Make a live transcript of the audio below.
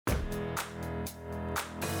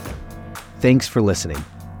Thanks for listening.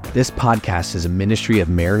 This podcast is a ministry of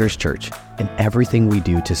Mariners Church, and everything we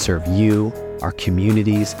do to serve you, our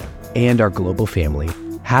communities, and our global family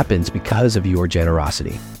happens because of your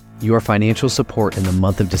generosity. Your financial support in the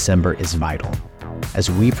month of December is vital as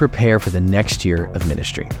we prepare for the next year of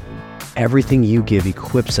ministry. Everything you give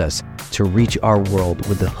equips us to reach our world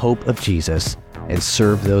with the hope of Jesus and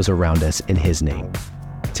serve those around us in His name.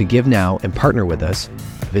 To give now and partner with us,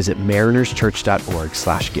 visit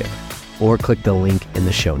marinerschurch.org/give or click the link in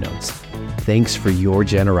the show notes. Thanks for your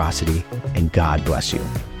generosity, and God bless you.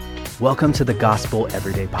 Welcome to the Gospel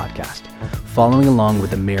Everyday Podcast, following along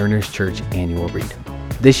with the Mariners Church annual read.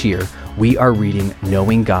 This year, we are reading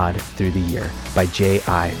Knowing God Through the Year by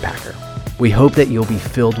J.I. Packer. We hope that you'll be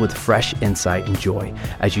filled with fresh insight and joy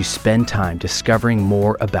as you spend time discovering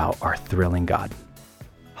more about our thrilling God.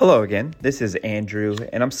 Hello again, this is Andrew,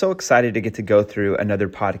 and I'm so excited to get to go through another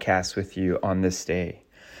podcast with you on this day.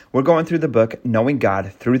 We're going through the book Knowing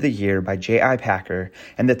God Through the Year by J.I. Packer,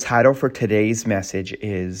 and the title for today's message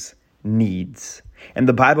is Needs. And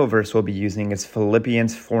the Bible verse we'll be using is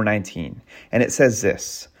Philippians 4:19, and it says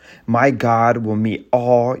this: "My God will meet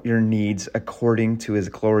all your needs according to His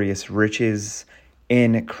glorious riches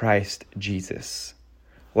in Christ Jesus."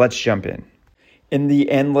 Let's jump in. In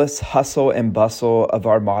the endless hustle and bustle of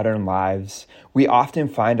our modern lives, we often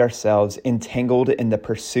find ourselves entangled in the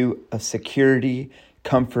pursuit of security,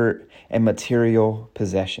 comfort, and material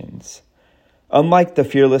possessions. Unlike the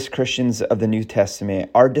fearless Christians of the New Testament,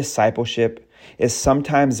 our discipleship is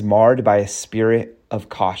sometimes marred by a spirit of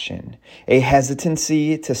caution, a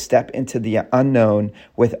hesitancy to step into the unknown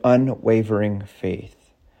with unwavering faith.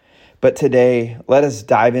 But today, let us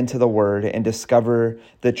dive into the Word and discover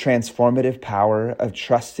the transformative power of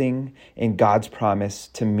trusting in God's promise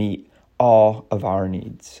to meet all of our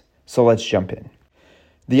needs. So let's jump in.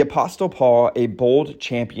 The Apostle Paul, a bold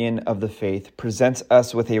champion of the faith, presents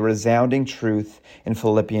us with a resounding truth in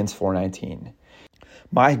Philippians 4:19.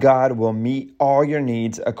 "My God will meet all your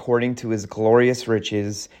needs according to His glorious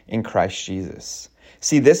riches in Christ Jesus."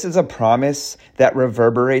 See, this is a promise that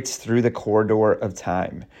reverberates through the corridor of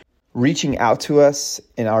time, reaching out to us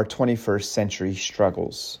in our 21st century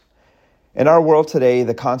struggles. In our world today,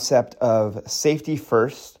 the concept of safety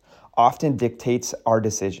first often dictates our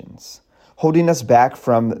decisions, holding us back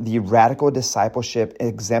from the radical discipleship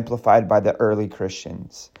exemplified by the early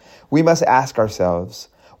Christians. We must ask ourselves,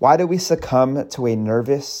 why do we succumb to a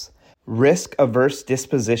nervous, risk-averse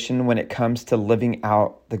disposition when it comes to living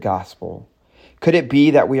out the gospel? Could it be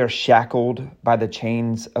that we are shackled by the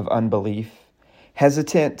chains of unbelief,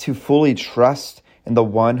 hesitant to fully trust in the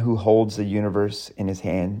one who holds the universe in His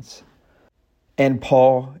hands? And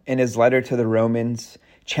Paul, in his letter to the Romans,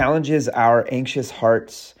 challenges our anxious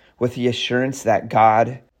hearts with the assurance that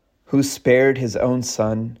God, who spared His own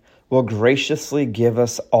Son, will graciously give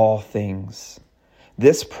us all things.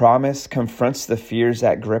 This promise confronts the fears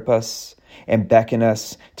that grip us and beckon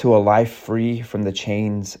us to a life free from the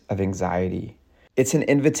chains of anxiety. It's an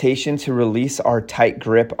invitation to release our tight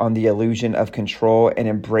grip on the illusion of control and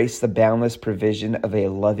embrace the boundless provision of a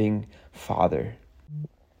loving Father.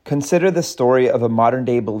 Consider the story of a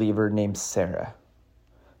modern-day believer named Sarah.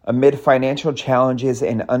 Amid financial challenges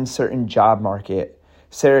and uncertain job market,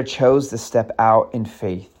 Sarah chose to step out in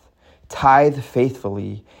faith, tithe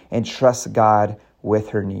faithfully, and trust God with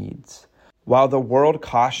her needs. While the world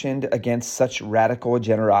cautioned against such radical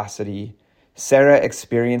generosity, Sarah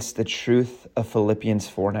experienced the truth of Philippians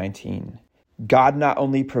 4:19. God not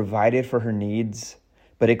only provided for her needs,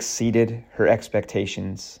 but exceeded her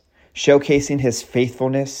expectations, showcasing His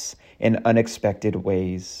faithfulness in unexpected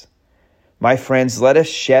ways. My friends, let us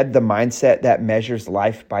shed the mindset that measures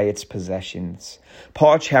life by its possessions.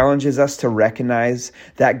 Paul challenges us to recognize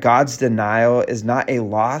that God's denial is not a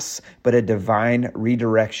loss, but a divine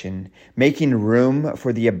redirection, making room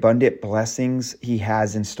for the abundant blessings He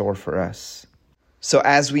has in store for us. So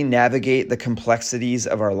as we navigate the complexities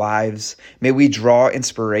of our lives, may we draw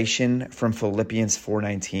inspiration from Philippians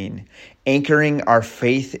 4:19, anchoring our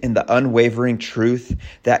faith in the unwavering truth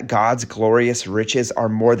that God's glorious riches are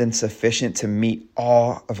more than sufficient to meet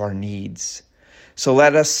all of our needs. So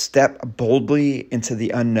let us step boldly into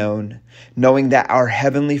the unknown, knowing that our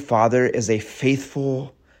Heavenly Father is a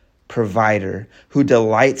faithful provider who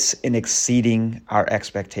delights in exceeding our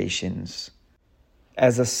expectations.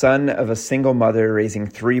 As a son of a single mother raising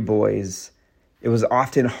 3 boys, it was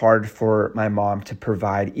often hard for my mom to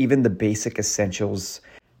provide even the basic essentials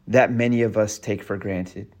that many of us take for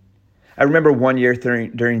granted. I remember one year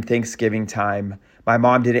during Thanksgiving time, my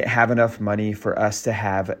mom didn't have enough money for us to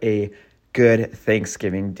have a good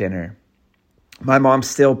Thanksgiving dinner. My mom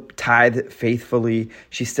still tithed faithfully.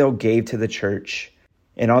 She still gave to the church.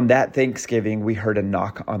 And on that Thanksgiving, we heard a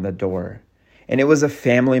knock on the door. And it was a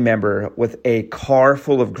family member with a car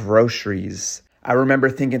full of groceries. I remember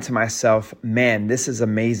thinking to myself, man, this is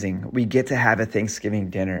amazing. We get to have a Thanksgiving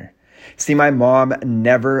dinner. See, my mom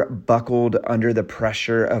never buckled under the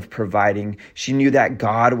pressure of providing. She knew that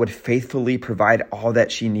God would faithfully provide all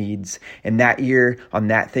that she needs. And that year, on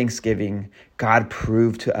that Thanksgiving, God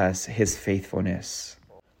proved to us his faithfulness.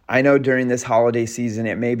 I know during this holiday season,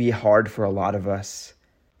 it may be hard for a lot of us.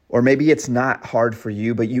 Or maybe it's not hard for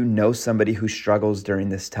you, but you know somebody who struggles during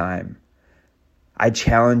this time. I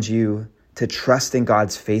challenge you to trust in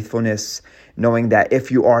God's faithfulness, knowing that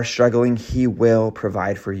if you are struggling, he will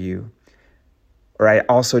provide for you. Or I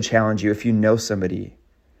also challenge you, if you know somebody,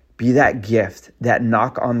 be that gift, that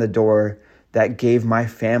knock on the door that gave my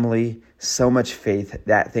family so much faith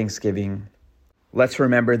that Thanksgiving. Let's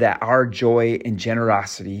remember that our joy and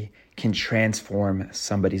generosity can transform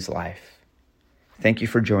somebody's life. Thank you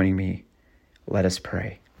for joining me. Let us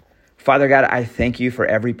pray. Father God, I thank you for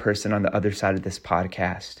every person on the other side of this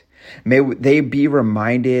podcast. May they be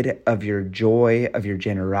reminded of your joy, of your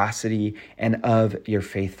generosity, and of your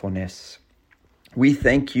faithfulness. We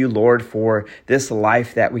thank you, Lord, for this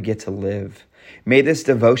life that we get to live. May this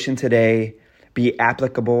devotion today be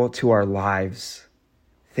applicable to our lives.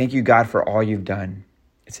 Thank you, God, for all you've done.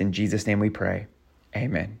 It's in Jesus' name we pray.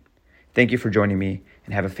 Amen. Thank you for joining me,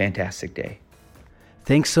 and have a fantastic day.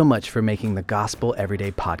 Thanks so much for making the Gospel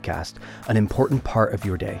Everyday podcast an important part of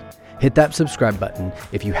your day. Hit that subscribe button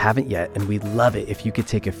if you haven't yet, and we'd love it if you could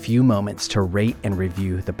take a few moments to rate and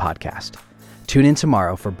review the podcast. Tune in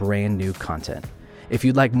tomorrow for brand new content. If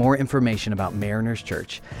you'd like more information about Mariners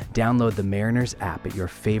Church, download the Mariners app at your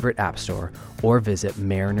favorite app store or visit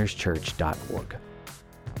marinerschurch.org.